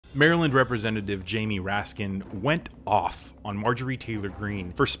Maryland Representative Jamie Raskin went off on Marjorie Taylor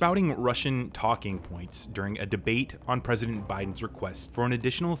Greene for spouting Russian talking points during a debate on President Biden's request for an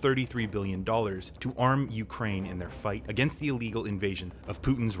additional $33 billion to arm Ukraine in their fight against the illegal invasion of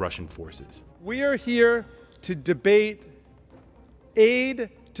Putin's Russian forces. We are here to debate aid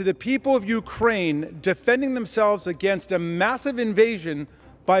to the people of Ukraine defending themselves against a massive invasion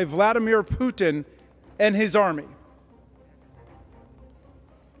by Vladimir Putin and his army.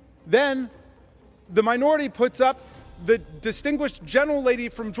 Then the minority puts up the distinguished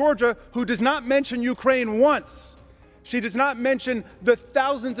gentlelady from Georgia who does not mention Ukraine once. She does not mention the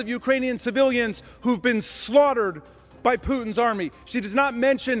thousands of Ukrainian civilians who've been slaughtered by Putin's army. She does not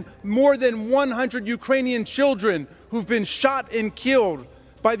mention more than 100 Ukrainian children who've been shot and killed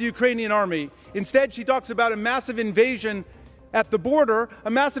by the Ukrainian army. Instead, she talks about a massive invasion at the border,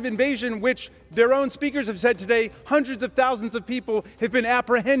 a massive invasion which their own speakers have said today hundreds of thousands of people have been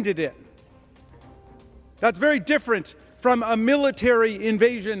apprehended in. That's very different from a military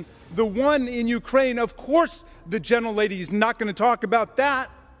invasion. The one in Ukraine, of course, the gentlelady is not going to talk about that.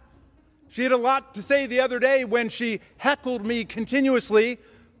 She had a lot to say the other day when she heckled me continuously.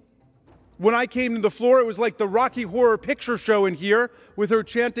 When I came to the floor, it was like the Rocky Horror Picture Show in here with her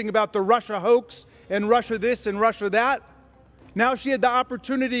chanting about the Russia hoax and Russia this and Russia that. Now she had the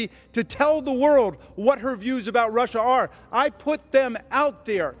opportunity to tell the world what her views about Russia are. I put them out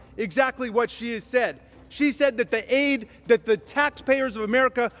there, exactly what she has said. She said that the aid that the taxpayers of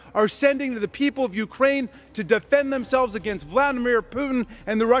America are sending to the people of Ukraine to defend themselves against Vladimir Putin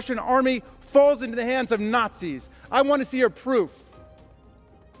and the Russian army falls into the hands of Nazis. I want to see her proof.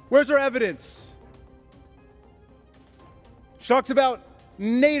 Where's her evidence? She talks about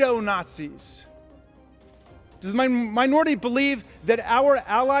NATO Nazis. Does the minority believe that our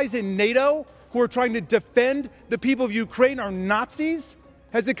allies in NATO who are trying to defend the people of Ukraine are Nazis?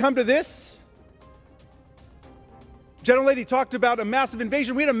 Has it come to this? Gentlelady talked about a massive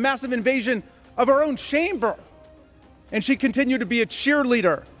invasion. We had a massive invasion of our own chamber. And she continued to be a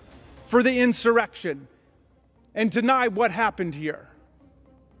cheerleader for the insurrection and deny what happened here.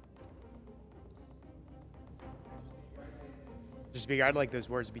 Mr. Speaker, I'd like those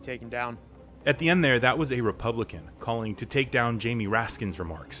words to be taken down. At the end there, that was a Republican calling to take down Jamie Raskin's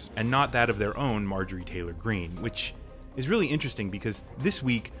remarks, and not that of their own Marjorie Taylor Greene, which is really interesting because this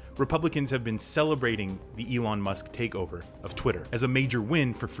week, Republicans have been celebrating the Elon Musk takeover of Twitter as a major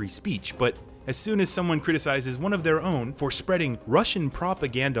win for free speech, but as soon as someone criticizes one of their own for spreading Russian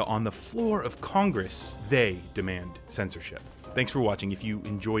propaganda on the floor of Congress, they demand censorship. Thanks for watching. If you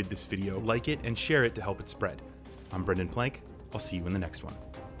enjoyed this video, like it and share it to help it spread. I'm Brendan Plank. I'll see you in the next one.